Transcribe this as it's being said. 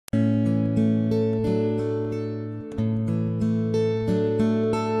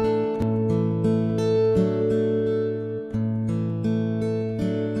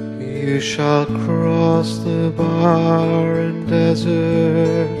shall cross the barren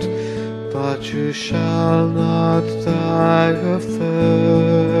desert, but you shall not die of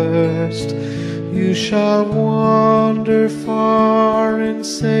thirst. You shall wander far in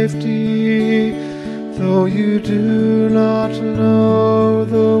safety, though you do not know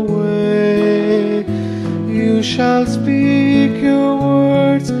the way. You shall speak your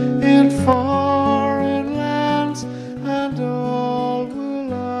words in foreign lands, and all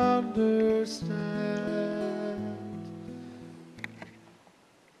will understand.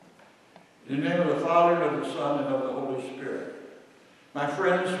 In the name of the Father, and of the Son, and of the Holy Spirit. My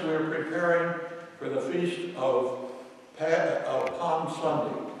friends, we are preparing for the feast of Palm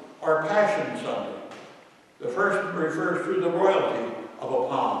Sunday, or Passion Sunday. The first refers to the royalty of a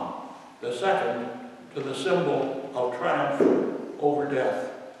palm. The second to the symbol of triumph over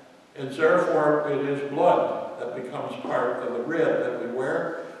death. And therefore it is blood that becomes part of the rib that we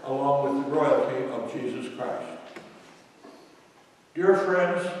wear, along with the royalty of Jesus Christ. Dear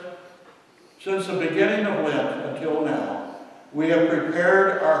friends, since the beginning of Lent until now, we have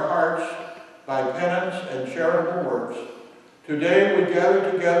prepared our hearts by penance and charitable works. Today we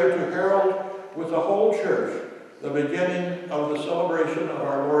gather together to herald with the whole church the beginning of the celebration of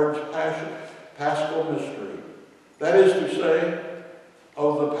our Lord's Paschal mystery. That is to say,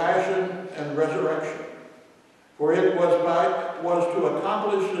 of the passion and resurrection. For it was to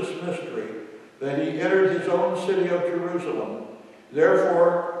accomplish this mystery that he entered his own city of Jerusalem.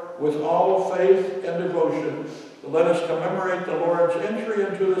 Therefore, with all faith and devotion, let us commemorate the Lord's entry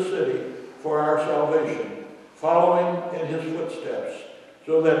into the city for our salvation, following in his footsteps,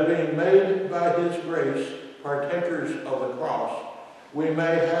 so that being made by his grace partakers of the cross, we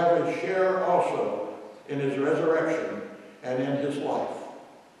may have a share also in his resurrection and in his life.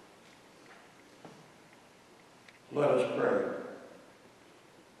 Let us pray.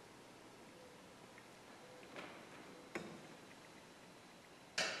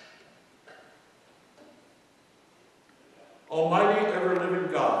 Almighty,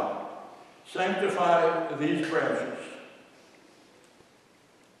 ever-living God, sanctify these branches.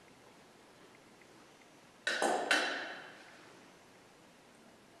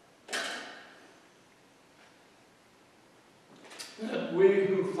 That we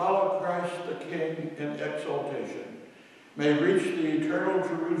who follow Christ the King in exaltation may reach the eternal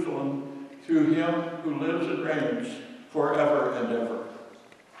Jerusalem through him who lives and reigns forever and ever.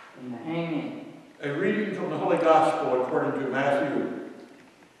 Amen. A reading from the Holy Gospel according to Matthew.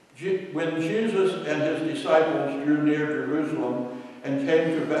 When Jesus and his disciples drew near Jerusalem and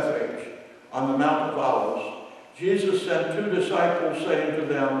came to Bethphage on the Mount of Olives, Jesus sent 2 disciples, saying to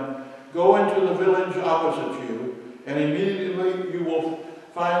them, "Go into the village opposite you, and immediately you will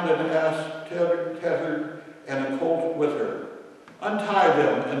find an ass tethered and a colt with her. Untie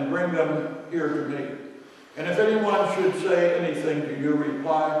them and bring them here to me. And if anyone should say anything to you,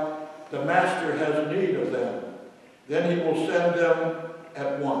 reply, 'The Master has need of them.' Then he will send them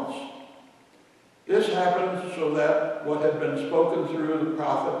at once." This happened so that what had been spoken through the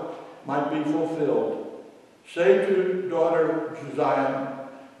prophet might be fulfilled. "Say to daughter Zion,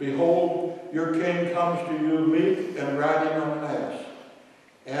 behold, your king comes to you meek and riding on an ass,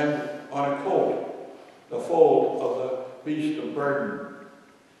 and on a colt, the foal of the beast of burden."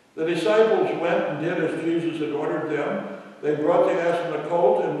 The disciples went and did as Jesus had ordered them. They brought the ass and the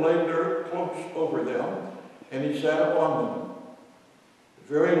colt and laid their cloaks over them, and he sat upon them.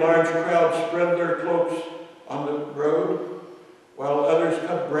 A very large crowd spread their cloaks on the road, while others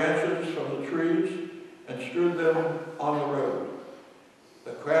cut branches from the trees and strewed them on the road.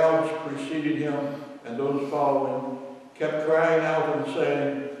 The crowds preceding him and those following kept crying out and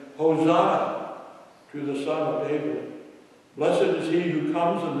saying, "Hosanna to the Son of David. Blessed is he who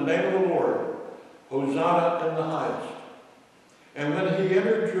comes in the name of the Lord. Hosanna in the highest." And when he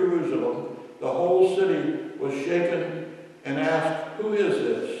entered Jerusalem, the whole city was shaken and asked, "Who is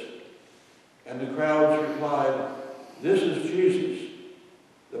this?" And the crowds replied, "This is Jesus,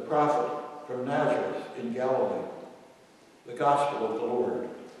 the prophet from Nazareth in Galilee." The Gospel of the Lord.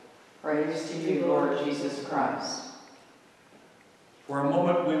 Praise to you, Lord Jesus Christ. For a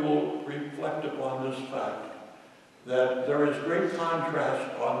moment we will reflect upon this fact, that there is great contrast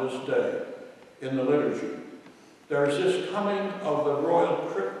on this day in the liturgy. There is this coming of the royal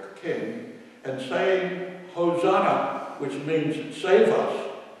king and saying, "Hosanna," which means save us.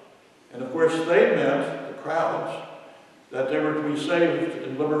 And of course they meant, the crowds, that they were to be saved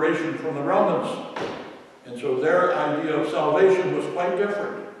in liberation from the Romans. And so their idea of salvation was quite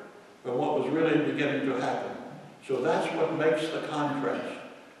different from what was really beginning to happen. So that's what makes the contrast.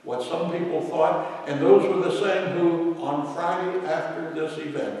 What some people thought, and those were the same who, on Friday after this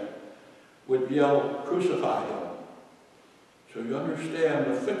event, would yell, "Crucify him." So you understand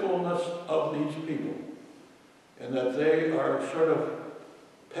the fickleness of these people, and that they are sort of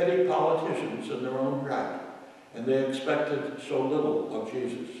petty politicians in their own right, and they expected so little of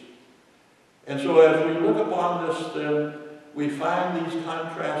Jesus. And so as we look upon this, then, we find these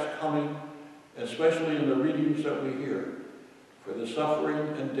contrasts coming, especially in the readings that we hear. For the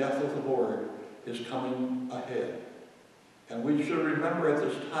suffering and death of the Lord is coming ahead. And we should remember at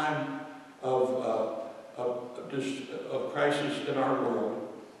this time of crisis in our world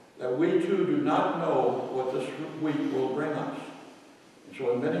that we too do not know what this week will bring us. And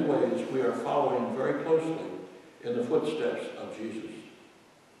so in many ways we are following very closely in the footsteps of Jesus.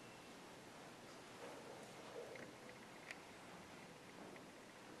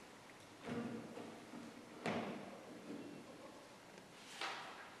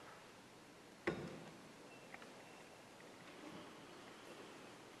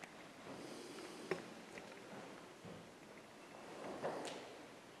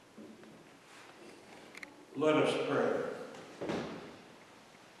 Let us pray.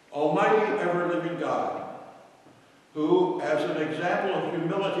 Almighty, ever-living God, who, as an example of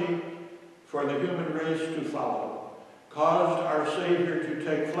humility for the human race to follow, caused our Savior to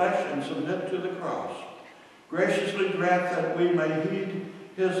take flesh and submit to the cross, graciously grant that we may heed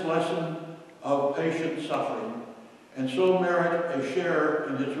his lesson of patient suffering, and so merit a share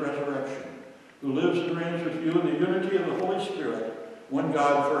in his resurrection, who lives and reigns with you in the unity of the Holy Spirit, one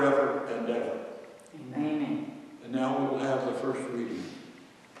God forever and ever. Amen. And now we will have the first reading.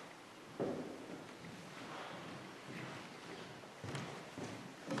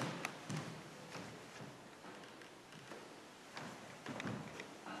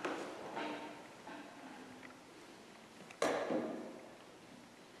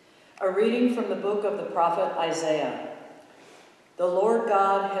 A reading from the book of the prophet Isaiah. The Lord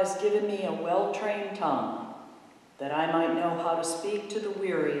God has given me a well-trained tongue, that I might know how to speak to the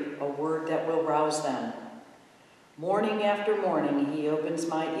weary a word that will rouse them. Morning after morning he opens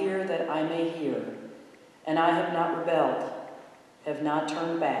my ear that I may hear, and I have not rebelled, have not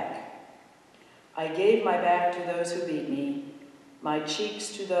turned back. I gave my back to those who beat me, my cheeks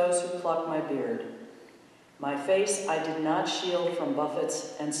to those who plucked my beard. My face I did not shield from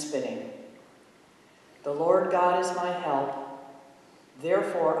buffets and spitting. The Lord God is my help,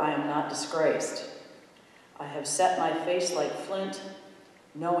 therefore I am not disgraced. I have set my face like flint,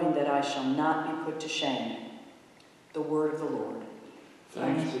 knowing that I shall not be put to shame. The word of the Lord.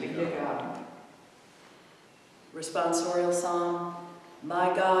 Thanks be to God. Responsorial Psalm.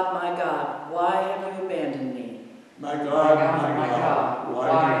 My God, why have you abandoned me? My God,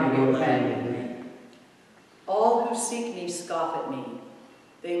 why have you abandoned me? All who seek me scoff at me.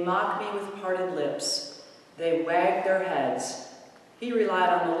 They mock me with parted lips. They wag their heads. He relied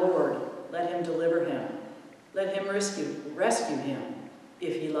on the Lord. Let him deliver him. Let him rescue him,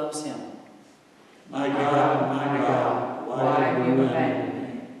 if he loves him. My God, why have you abandoned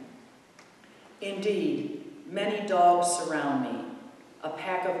me? Indeed, many dogs surround me. A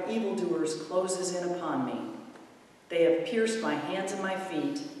pack of evildoers closes in upon me. They have pierced my hands and my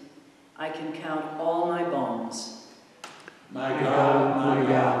feet. I can count all my bones. My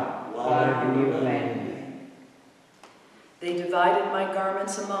God, why have you abandoned me? They divided my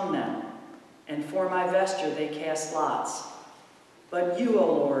garments among them, and for my vesture they cast lots. But you, O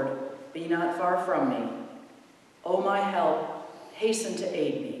Lord, be not far from me. O my help, hasten to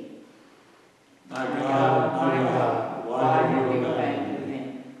aid me. My God, why have you abandoned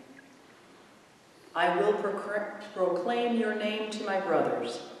me? I will proclaim your name to my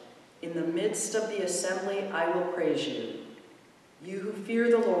brothers. In the midst of the assembly I will praise you. You who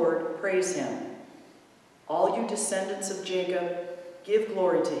fear the Lord, praise him. All you descendants of Jacob, give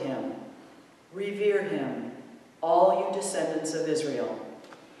glory to him. Revere him, all you descendants of Israel.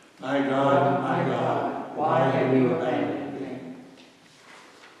 My God, why have you abandoned me?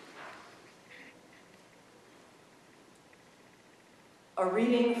 A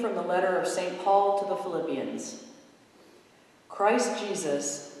reading from the letter of St. Paul to the Philippians. Christ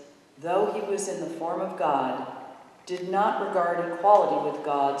Jesus, though he was in the form of God, did not regard equality with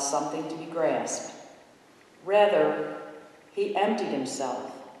God something to be grasped. Rather, he emptied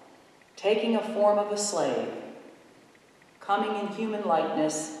himself, taking a form of a slave, coming in human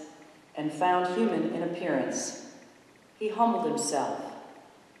likeness, and found human in appearance. He humbled himself,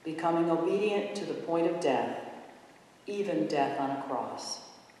 becoming obedient to the point of death, even death on a cross.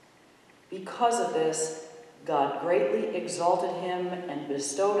 Because of this, God greatly exalted him and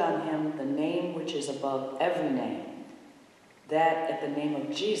bestowed on him the name which is above every name, that at the name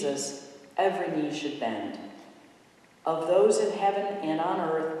of Jesus every knee should bend, of those in heaven and on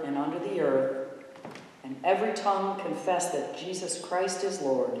earth and under the earth, and every tongue confess that Jesus Christ is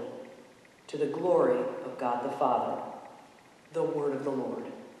Lord, to the glory of God the Father. The word of the Lord.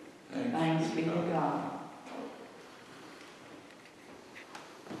 Thanks be to God.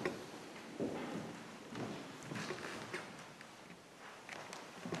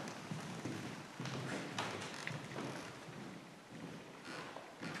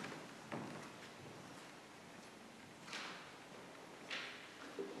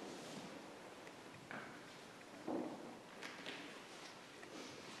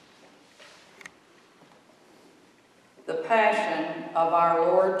 The Passion of our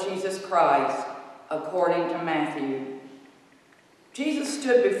Lord Jesus Christ, according to Matthew. Jesus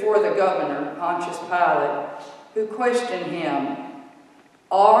stood before the governor, Pontius Pilate, who questioned him,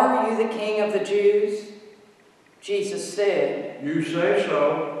 "Are you the king of the Jews?" Jesus said, "You say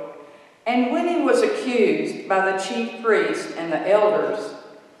so." And when he was accused by the chief priests and the elders,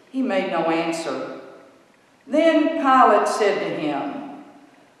 he made no answer. Then Pilate said to him,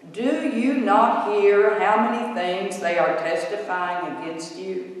 "Do you not hear how many things they are testifying against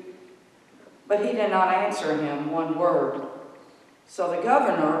you?" But he did not answer him one word. So the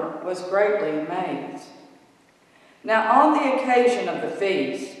governor was greatly amazed. Now on the occasion of the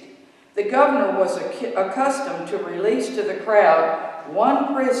feast, the governor was accustomed to release to the crowd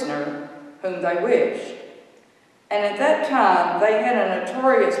one prisoner whom they wished. And at that time they had a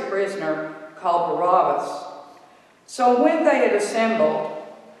notorious prisoner called Barabbas. So when they had assembled,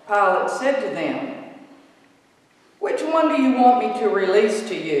 Pilate said to them, "Which one do you want me to release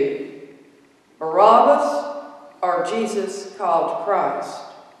to you, Barabbas or Jesus called Christ?"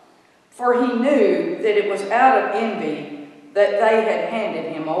 For he knew that it was out of envy that they had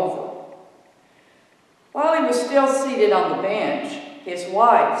handed him over. While he was still seated on the bench, his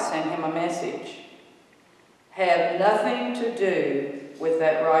wife sent him a message. "Have nothing to do with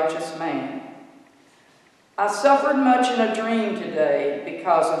that righteous man. I suffered much in a dream today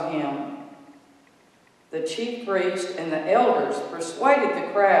because of him." The chief priest and the elders persuaded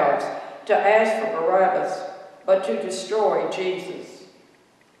the crowds to ask for Barabbas, but to destroy Jesus.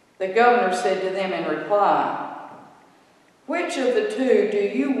 The governor said to them in reply, "Which of the two do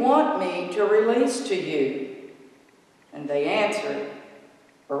you want me to release to you?" And they answered,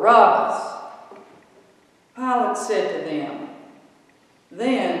 "Barabbas." Pilate said to them,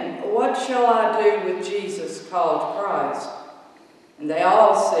 "Then what shall I do with Jesus called Christ?" And they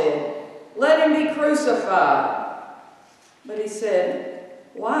all said, "Let him be crucified." But he said,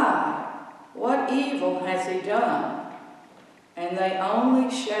 "Why? What evil has he done?" And they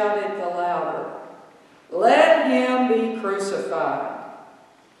only shouted the louder, "Let him be crucified."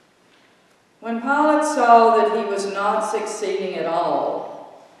 When Pilate saw that he was not succeeding at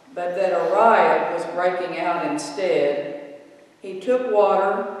all, but that a riot was breaking out instead, he took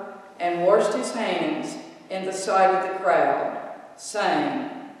water and washed his hands in the sight of the crowd, saying,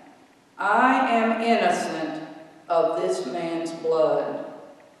 "I am innocent of this man's blood.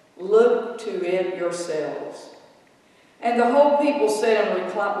 Look to it yourselves." And the whole people said in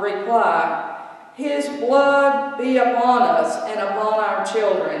reply, "His blood be upon us and upon our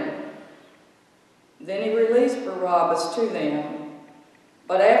children." Then he released Barabbas to them.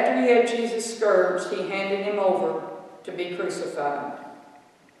 But after he had Jesus scourged, he handed him over to be crucified.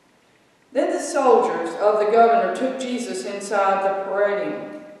 Then the soldiers of the governor took Jesus inside the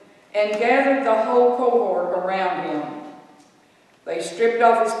praetorium and gathered the whole cohort around him. They stripped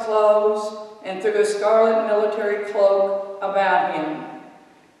off his clothes and threw a scarlet military cloak about him.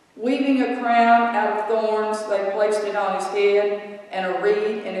 Weaving a crown out of thorns, they placed it on his head and a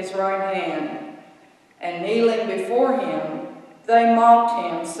reed in his right hand. And kneeling before him, they mocked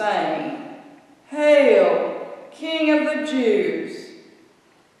him, saying, "Hail, King of the Jews!"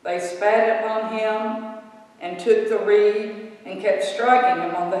 They spat upon him and took the reed and kept striking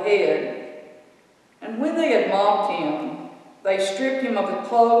him on the head. And when they had mocked him, they stripped him of the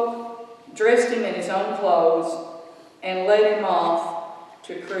cloak, dressed him in his own clothes, and led him off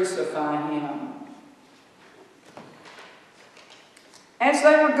to crucify him. As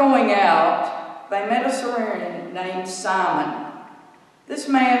they were going out, they met a Cyrenian named Simon. This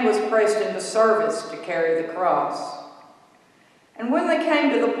man was pressed into service to carry the cross. And when they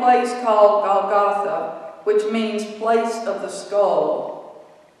came to the place called Golgotha, which means place of the skull,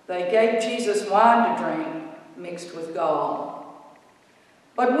 they gave Jesus wine to drink mixed with gall.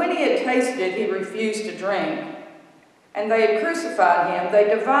 But when he had tasted it, he refused to drink. And they had crucified him. They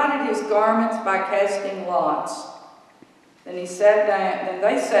divided his garments by casting lots. Then they sat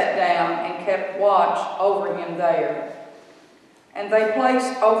down and kept watch over him there. And they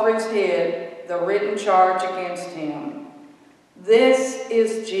placed over his head read the written charge against him. "This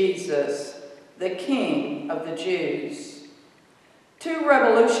is Jesus, the King of the Jews." 2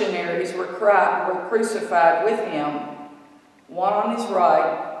 revolutionaries were crucified with him, one on his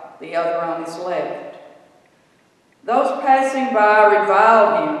right, the other on his left. Those passing by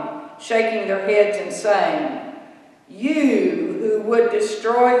reviled him, shaking their heads and saying, "You who would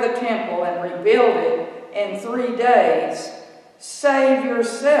destroy the temple and rebuild it in 3 days, save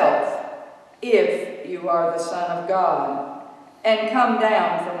yourself if you are the Son of God, and come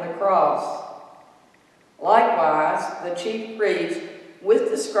down from the cross." Likewise, the chief priests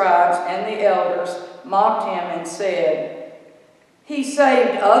with the scribes and the elders mocked him and said, "He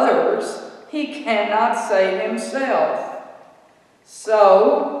saved others, he cannot save himself.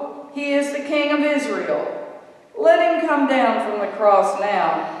 So, he is the King of Israel. Let him come down from the cross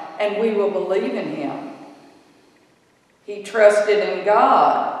now, and we will believe in him. He trusted in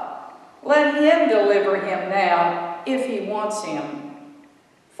God. Let him deliver him now if he wants him.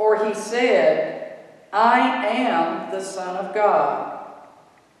 For he said, 'I am the Son of God.'"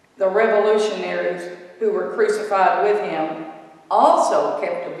 The revolutionaries who were crucified with him also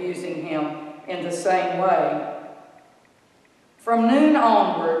kept abusing him in the same way. From noon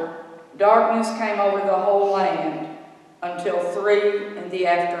onward, darkness came over the whole land until 3 in the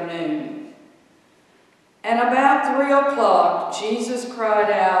afternoon. And about 3 o'clock, Jesus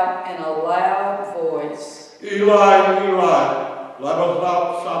cried out in a loud voice, "Eli, Eli,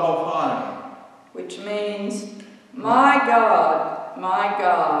 lama sabachthani," which means, my God,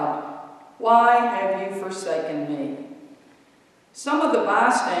 why have you forsaken me?" Some of the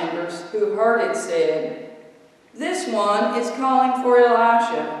bystanders who heard it said, "This one is calling for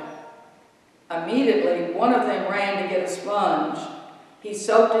Elijah." Immediately, one of them ran to get a sponge. He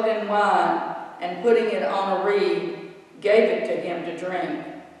soaked it in wine and, putting it on a reed, gave it to him to drink.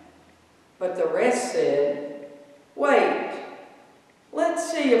 But the rest said, "Wait,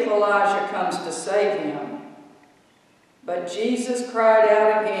 let's see if Elijah comes to save him." But Jesus cried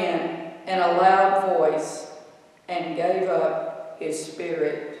out again in a loud voice and gave up his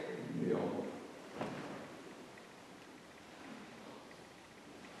spirit.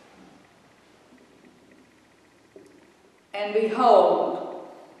 And behold,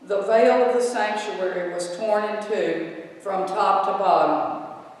 the veil of the sanctuary was torn in two from top to bottom.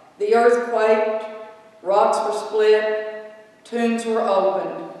 The earth quaked, rocks were split, tombs were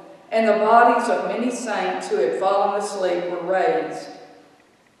opened, and the bodies of many saints who had fallen asleep were raised.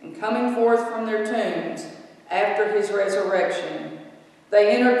 And coming forth from their tombs after his resurrection, they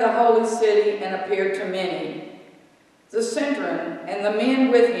entered the holy city and appeared to many. The centurion and the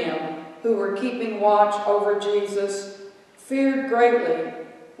men with him who were keeping watch over Jesus feared greatly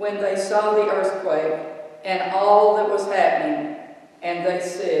when they saw the earthquake and all that was happening, and they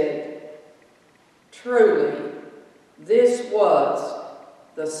said, "Truly, this was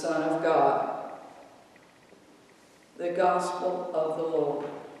the Son of God." The Gospel of the Lord.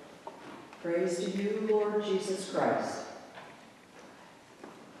 Praise to you, Lord Jesus Christ.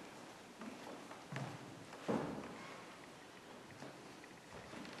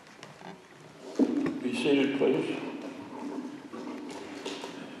 Be seated, please.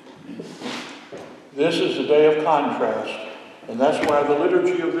 This is a day of contrast, and that's why the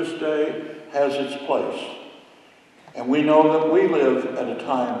liturgy of this day has its place. And we know that we live at a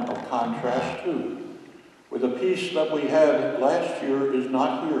time of contrast too, where the peace that we had last year is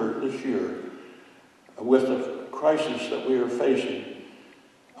not here this year, with the crisis that we are facing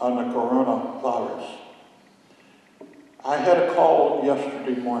on the coronavirus. I had a call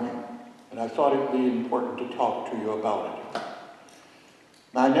yesterday morning, and I thought it would be important to talk to you about it.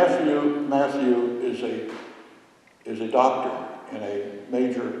 My nephew, Matthew, is a doctor in a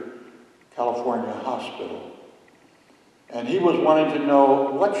major California hospital. And he was wanting to know,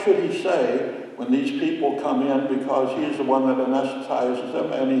 what should he say when these people come in, because he is the one that anesthetizes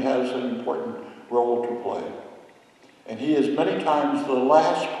them and he has an important role to play. And he is many times the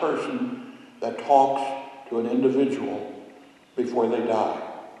last person that talks to an individual before they die.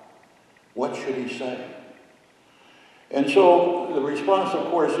 What should he say? And so the response,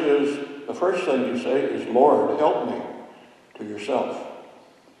 of course, is, the first thing you say is, "Lord, help me," to yourself.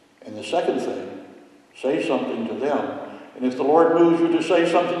 And the second thing, say something to them. And if the Lord moves you to say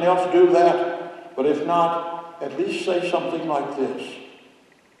something else, do that. But if not, at least say something like this: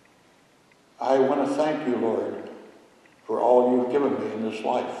 "I want to thank you, Lord, for all you've given me in this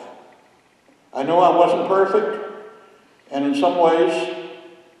life. I know I wasn't perfect, and in some ways,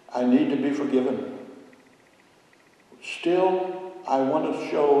 I need to be forgiven. Still, I want to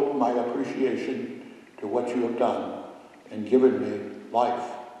show my appreciation to what you have done and given me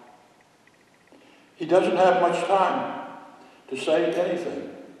life." He doesn't have much time to say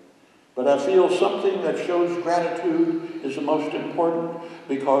anything. But I feel something that shows gratitude is the most important,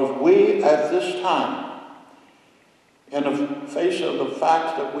 because we at this time, in the face of the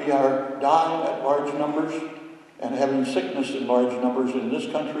fact that we are dying at large numbers and having sickness in large numbers in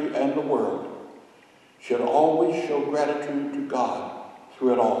this country and the world, should always show gratitude to God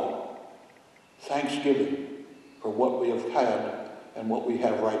through it all. Thanksgiving for what we have had and what we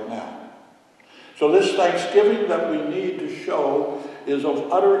have right now. So this thanksgiving that we need to show is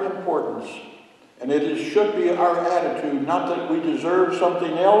of utter importance. And should be our attitude, not that we deserve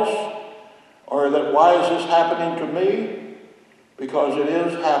something else, or that why is this happening to me? Because it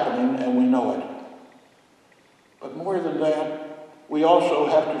is happening and we know it. But more than that, we also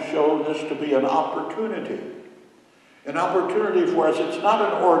have to show this to be an opportunity. An opportunity for us. It's not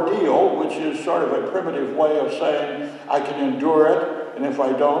an ordeal, which is sort of a primitive way of saying, I can endure it, and if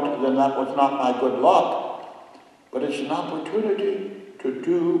I don't, then that was not my good luck. But it's an opportunity to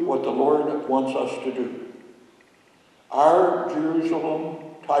do what the Lord wants us to do. Our Jerusalem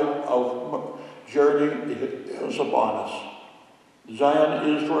type of journey is upon us.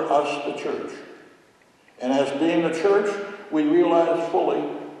 Zion is for us the church. And as being the church, we realize fully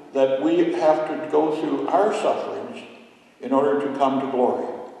that we have to go through our sufferings in order to come to glory.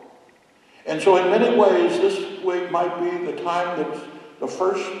 And so in many ways, this week might be the time that's the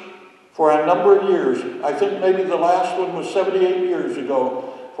first for a number of years. I think maybe the last one was 78 years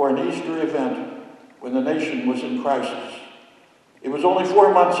ago for an Easter event when the nation was in crisis. It was only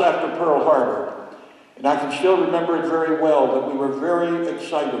 4 months after Pearl Harbor. And I can still remember it very well, that we were very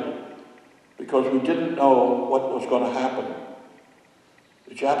excited because we didn't know what was going to happen.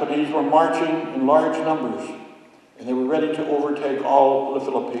 The Japanese were marching in large numbers, and they were ready to overtake all the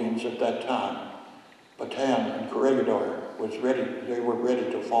Philippines at that time. Bataan and Corregidor was ready, they were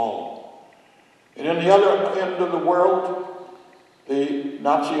ready to fall. And in the other end of the world, the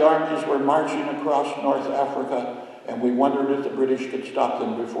Nazi armies were marching across North Africa, and we wondered if the British could stop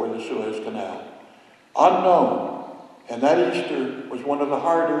them before the Suez Canal. Unknown. And that Easter was one of the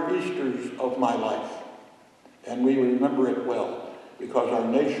harder Easters of my life. And we remember it well, because our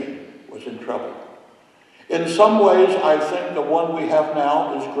nation was in trouble. In some ways, I think the one we have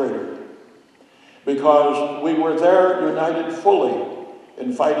now is greater, because we were there united fully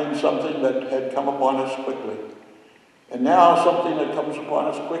in fighting something that had come upon us quickly. And now something that comes upon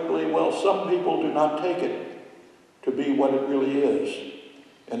us quickly, well, some people do not take it to be what it really is,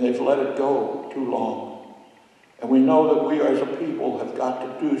 and they've let it go too long. And we know that we as a people have got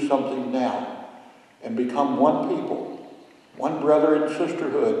to do something now and become one people, one brother and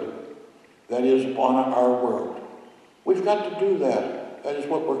sisterhood that is upon our world. We've got to do that. That is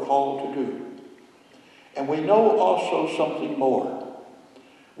what we're called to do. And we know also something more.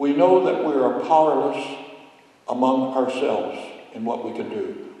 We know that we are powerless among ourselves in what we can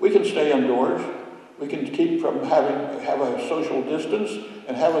do. We can stay indoors. We can keep from have a social distance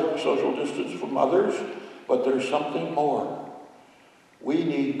and have a social distance from others. But there's something more. We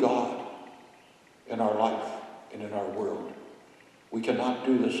need God in our life and in our world. We cannot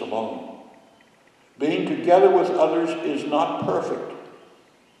do this alone. Being together with others is not perfect.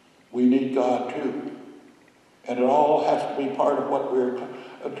 We need God too. And it all has to be part of what we're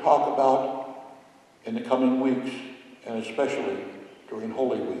talk about in the coming weeks, and especially during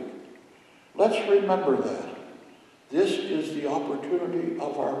Holy Week. Let's remember that. This is the opportunity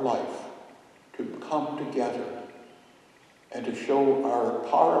of our life to come together and to show our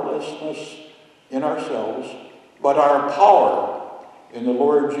powerlessness in ourselves, but our power in the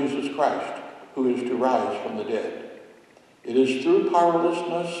Lord Jesus Christ, who is to rise from the dead. It is through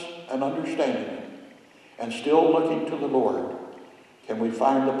powerlessness and understanding it, and still looking to the Lord, can we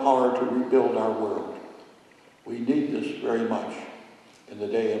find the power to rebuild our world. We need this very much in the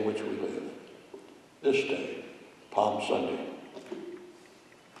day in which we live. This day, Palm Sunday.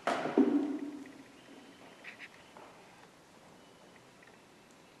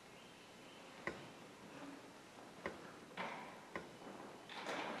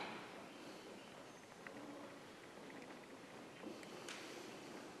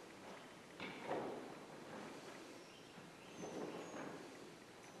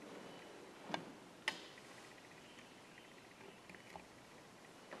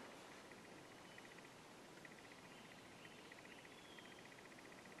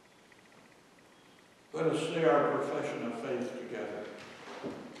 Let us say our profession of faith together.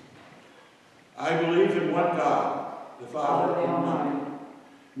 I believe in one God, the Father Almighty,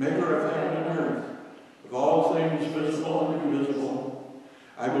 maker of heaven and earth, of all things visible and invisible.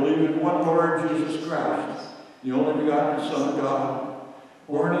 I believe in one Lord Jesus Christ, the only begotten Son of God,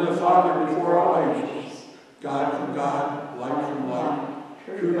 born of the Father before all ages, God from God, light from light,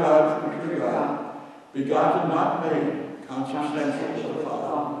 true God from true God, begotten, not made, consubstantial to the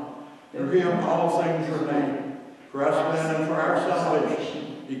Father. Through him all things were made. For us men and for our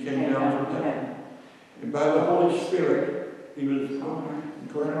salvation, he came down from heaven. And by the Holy Spirit, he was born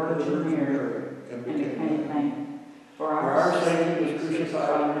incarnate of the Virgin Mary and became man. For our sake, he was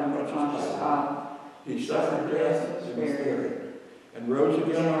crucified under Pontius Pilate. He suffered death and was buried, and rose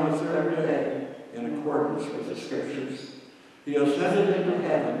again on the third day, in accordance with the Scriptures. He ascended into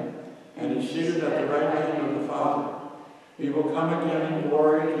heaven, and is seated at the right hand of the Father. He will come again in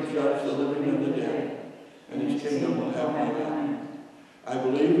glory to judge the living and the dead, and his kingdom will have no end. I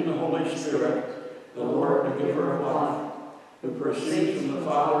believe in the Holy Spirit, the Lord, the giver of life, who proceeds from the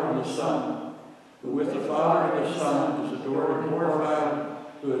Father and the Son, who with the Father and the Son is adored and glorified,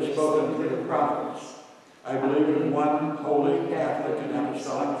 who has spoken through the prophets. I believe in one holy, Catholic, and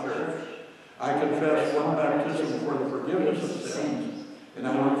Apostolic Church. I confess one baptism for the forgiveness of sins, and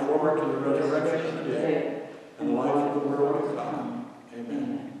I look forward to the resurrection of the dead and the life of the world to come.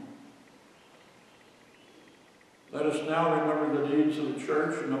 Amen. Let us now remember the needs of the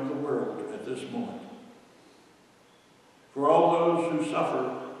Church and of the world at this moment. For all those who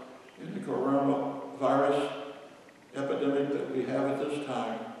suffer in the coronavirus epidemic that we have at this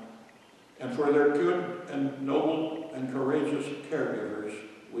time, and for their good and noble and courageous caregivers,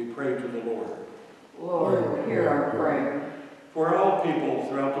 we pray to the Lord. Lord, hear our prayer. For all people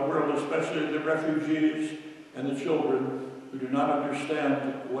throughout the world, especially the refugees and the children who do not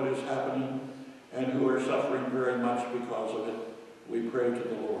understand what is happening and who are suffering very much because of it, we pray to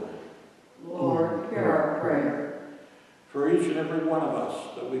the Lord. Lord, hear our prayer. For each and every one of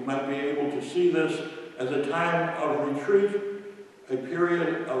us, that we might be able to see this as a time of retreat, a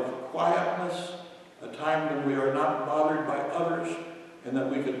period of quietness, a time when we are not bothered by others, and that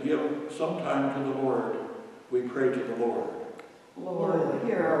we can give some time to the Lord, we pray to the Lord. Lord,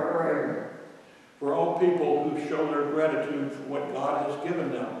 hear our prayer. For all people who show their gratitude for what God has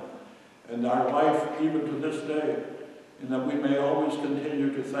given them, and our life even to this day, and that we may always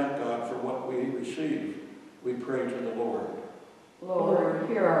continue to thank God for what we receive, we pray to the Lord. Lord,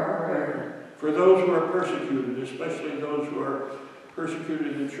 hear our prayer. For those who are persecuted, especially those who are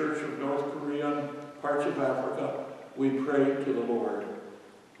persecuted in the Church of North Korea and parts of Africa, we pray to the Lord.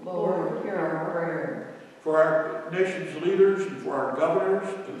 Lord, hear our prayer. For our nation's leaders and for our governors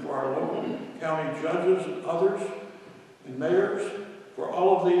and for our local county judges and others and mayors, for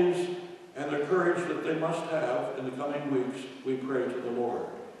all of these and the courage that they must have in the coming weeks, we pray to the Lord.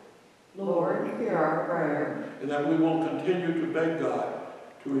 Lord, hear our prayer. And that we will continue to beg God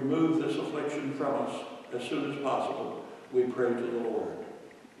to remove this affliction from us as soon as possible. We pray to the Lord.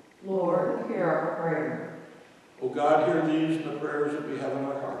 Lord, hear our prayer. O God, hear these and the prayers that we have in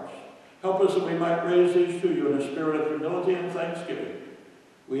our hearts. Help us that we might raise these to you in a spirit of humility and thanksgiving.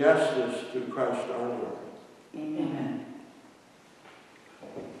 We ask this through Christ our Lord. Amen.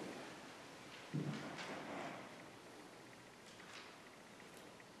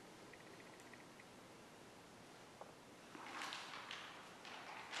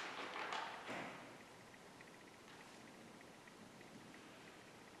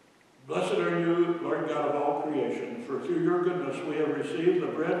 Blessed are you, Lord God of all creation, for through your goodness we have received the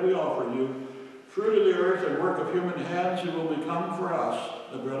bread we offer you, fruit of the earth and work of human hands, who will become for us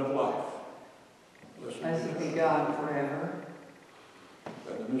the bread of life. Blessed be God forever.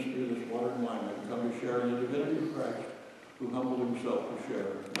 By the mystery of this water and wine, we come to share in the divinity of Christ, who humbled himself to share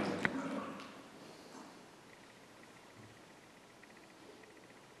in mankind.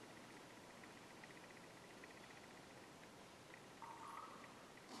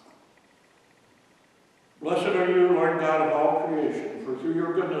 Blessed are you, Lord God of all creation, for through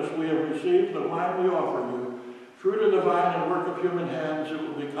your goodness we have received the wine we offer you, fruit of the vine and work of human hands, it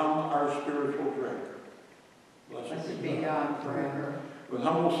will become our spiritual drink. Blessed be God forever. With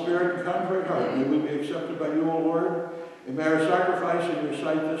humble spirit and contrite heart, may we be accepted by you, O Lord, and may our sacrifice in your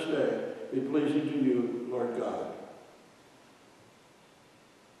sight this day be pleasing to you, Lord God.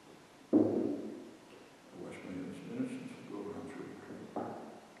 I wash my hands in innocence and go around through prayer.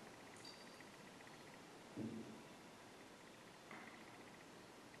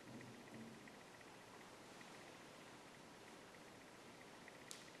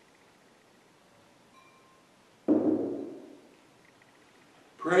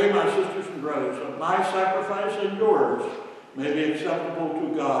 Pray, my sisters and brothers, that my sacrifice and yours may be acceptable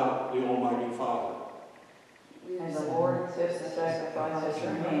to God, the Almighty Father. And the Lord accepts the sacrifice at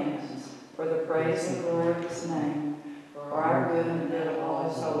your hands for the praise and glory of his name, for our good and the good of all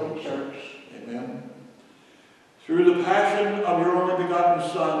his holy church. Amen. Through the passion of your only begotten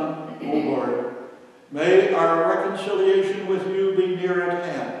May our reconciliation with you be near at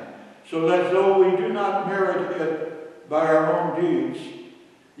hand, so that though we do not merit it by our own deeds,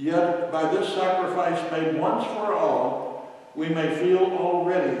 yet by this sacrifice made once for all, we may feel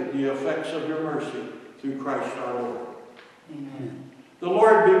already the effects of your mercy through Christ our Lord. Amen. The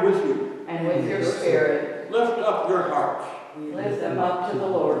Lord be with you. And with your spirit. Lift up your hearts. We lift them up to the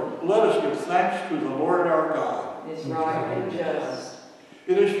Lord. Let us give thanks to the Lord our God. It is right and just.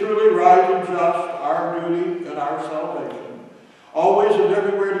 It is truly right and just, our duty and our salvation, always and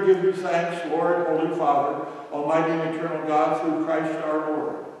everywhere to give you thanks, Lord, Holy Father, Almighty and eternal God, through Christ our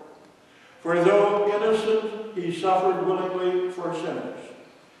Lord. For though innocent, he suffered willingly for sinners,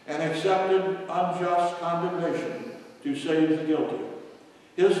 and accepted unjust condemnation to save the guilty.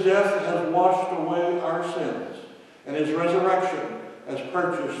 His death has washed away our sins, and his resurrection has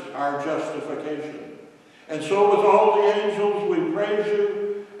purchased our justification. And so with all the angels we praise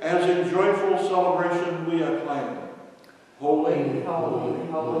you, as in joyful celebration we acclaim. Holy, holy,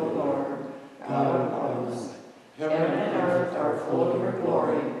 holy Lord, God of hosts. Heaven and earth are full of your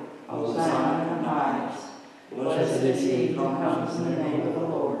glory. Hosanna in the highest. Blessed is he who comes in the name of the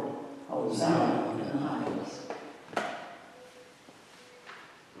Lord. Hosanna in the highest.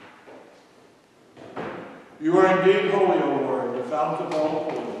 You are indeed holy, O Lord, the fount of all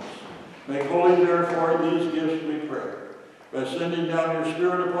holiness. Make holy, therefore, these gifts, we pray, by sending down your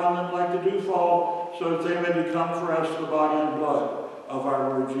Spirit upon them like the dewfall, so that they may become for us the body and blood of our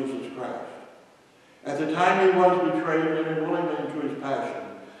Lord Jesus Christ. At the time he was betrayed and entered willingly into his passion,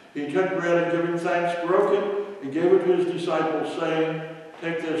 he took bread and giving thanks, broke it, and gave it to his disciples, saying,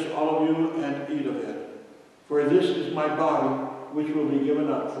 Take this, all of you, and eat of it. For this is my body, which will be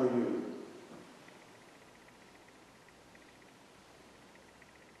given up for you.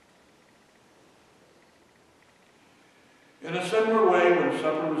 In a similar way, when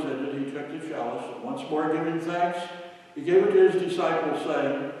supper was ended, he took the chalice, and once more giving thanks, he gave it to his disciples,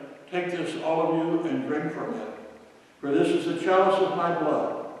 saying, Take this, all of you, and drink from it. For this is the chalice of my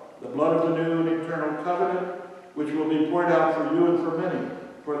blood, the blood of the new and eternal covenant, which will be poured out for you and for many,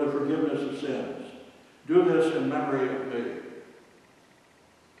 for the forgiveness of sins. Do this in memory of me.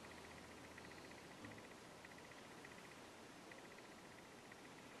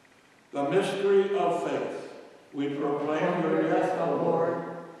 The mystery of faith. We proclaim your death, O Lord,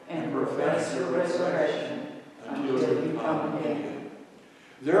 and profess your resurrection until you come again.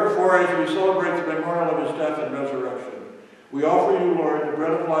 Therefore, as we celebrate the memorial of his death and resurrection, we offer you, Lord, the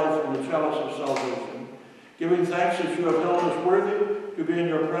bread of life and the chalice of salvation, giving thanks that you have held us worthy to be in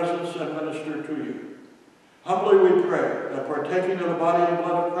your presence and minister to you. Humbly we pray that partaking of the body and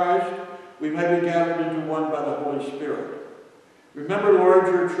blood of Christ, we may be gathered into one by the Holy Spirit. Remember, Lord,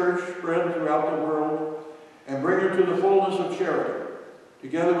 your church spread throughout the world, and bring her to the fullness of charity,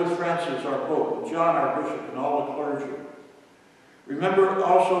 together with Francis, our Pope, and John, our Bishop, and all the clergy. Remember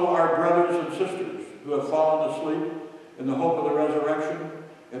also our brothers and sisters who have fallen asleep in the hope of the resurrection,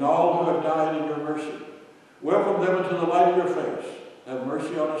 and all who have died in your mercy. Welcome them into the light of your face. Have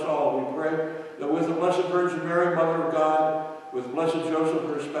mercy on us all, we pray, that with the Blessed Virgin Mary, Mother of God, with blessed Joseph,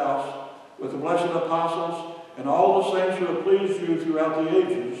 her spouse, with the blessed apostles, and all the saints who have pleased you throughout the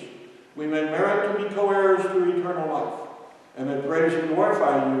ages, we may merit to be co-heirs to eternal life, and may praise and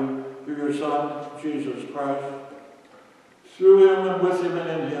glorify you through your Son, Jesus Christ. Through him and with him and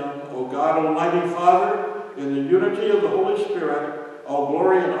in him, O God, Almighty Father, in the unity of the Holy Spirit, all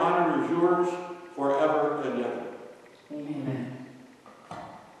glory and honor is yours forever and ever. Amen.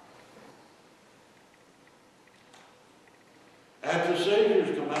 At the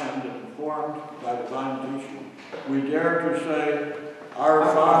Savior's command and informed by divine teaching, we dare to say, Our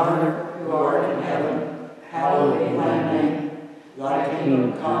Father, who art in heaven, hallowed be thy name. Thy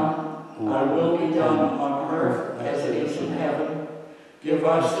kingdom come, thy will be done on earth as it is in heaven. Give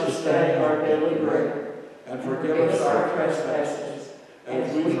us this day our daily bread, and forgive us our trespasses,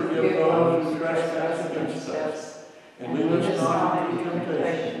 as we forgive those who trespass against us. And lead us not into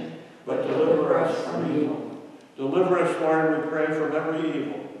temptation, but deliver us from evil. Deliver us, Lord, we pray, from every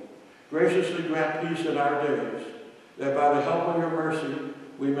evil. Graciously grant peace in our days, that by the help of your mercy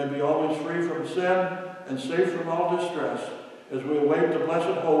we may be always free from sin and safe from all distress, as we await the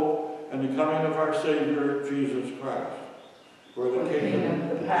blessed hope and the coming of our Savior, Jesus Christ. For the kingdom,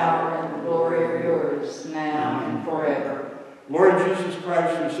 the power, and the glory are yours, now and forever. Lord Jesus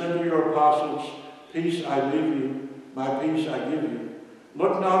Christ, who said to your apostles, Peace I leave you, my peace I give you,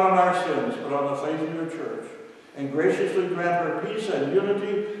 look not on our sins, but on the faith of your church, and graciously grant her peace and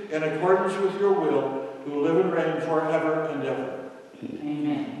unity in accordance with your will, who live and reign forever and ever.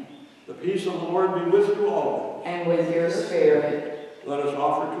 Amen. The peace of the Lord be with you always. And with your spirit. Let us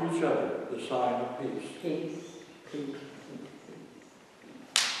offer to each other the sign of peace. Peace. Peace.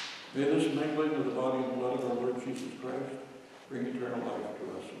 May this mingling of the body and blood of our Lord Jesus Christ bring eternal life to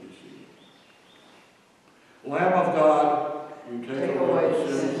us and receive. Lamb of God, you take away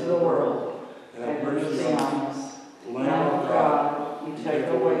the sins of the world. Have mercy on us. Lamb of God, you take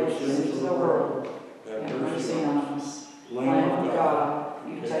away the sins of the world. Have mercy on us. Lamb of God,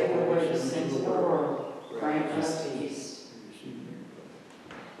 you take away the sins of the world. Grant us peace.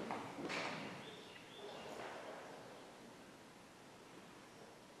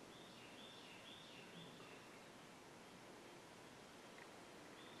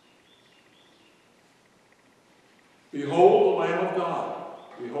 Behold the Lamb of God.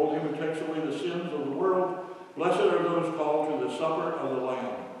 Behold him who takes away the sins of the world. Blessed are those called to the supper of the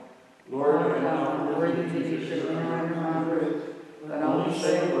Lamb. Lord, I am not worthy that you should enter under my roof, but only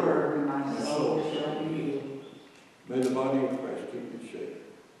say a word, and my soul shall be healed. May the body of Christ keep me safe.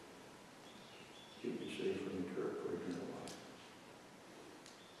 Keep me safe from the curse for eternal life.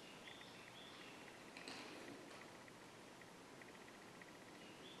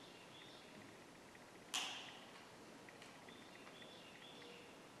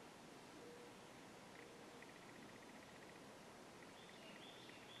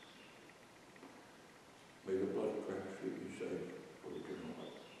 May the blood of Christ keep me safe for eternal life.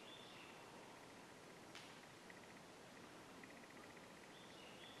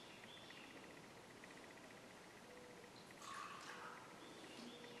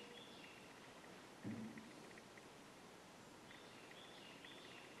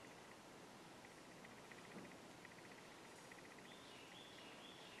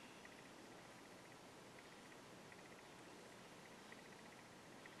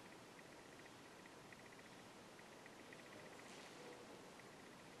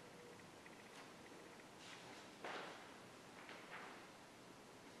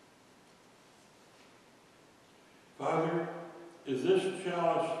 Father, as this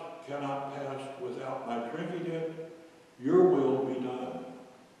chalice cannot pass without my drinking it, your will be done.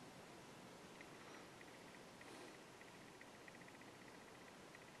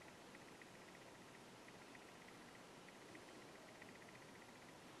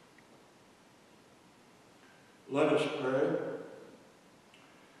 Let us pray.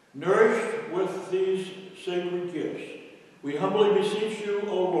 Nourished with these sacred gifts, we humbly beseech you,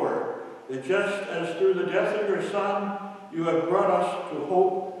 O Lord, that just as through the death of your Son you have brought us to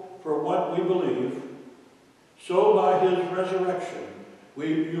hope for what we believe, so by his resurrection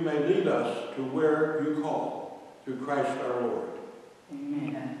you may lead us to where you call, through Christ our Lord.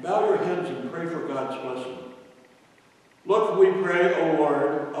 Amen. Bow your heads and pray for God's blessing. Look, we pray, O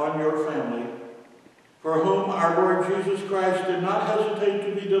Lord, on your family, for whom our Lord Jesus Christ did not hesitate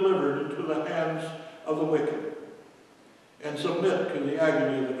to be delivered into the hands of the wicked, and submit to the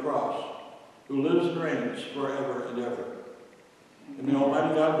agony of the cross, who lives and reigns forever and ever. And may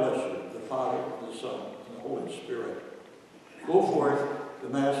Almighty God bless you, the Father, the Son, and the Holy Spirit. Go forth, the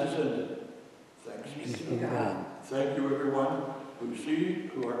Mass is ended. Thanks be to God. Thank you, everyone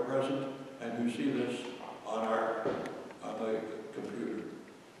who are present, and who see this on the computer.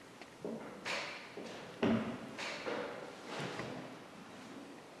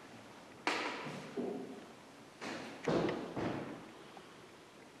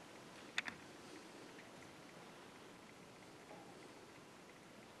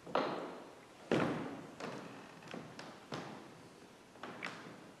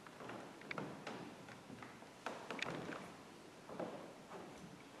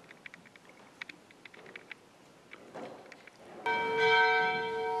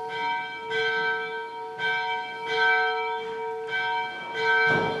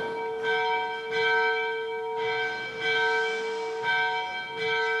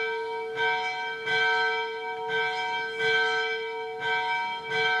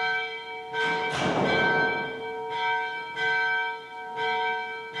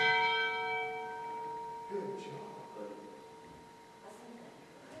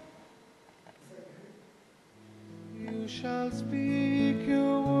 You shall speak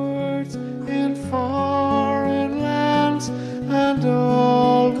your words in foreign lands, and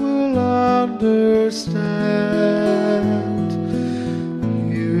all will understand.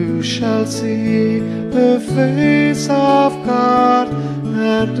 You shall see the face of God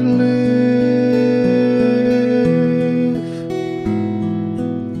and live.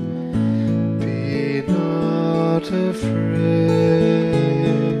 Be not afraid.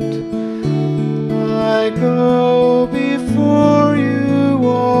 I go before you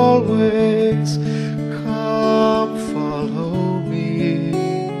always. Come, follow me,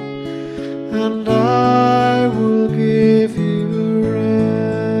 and I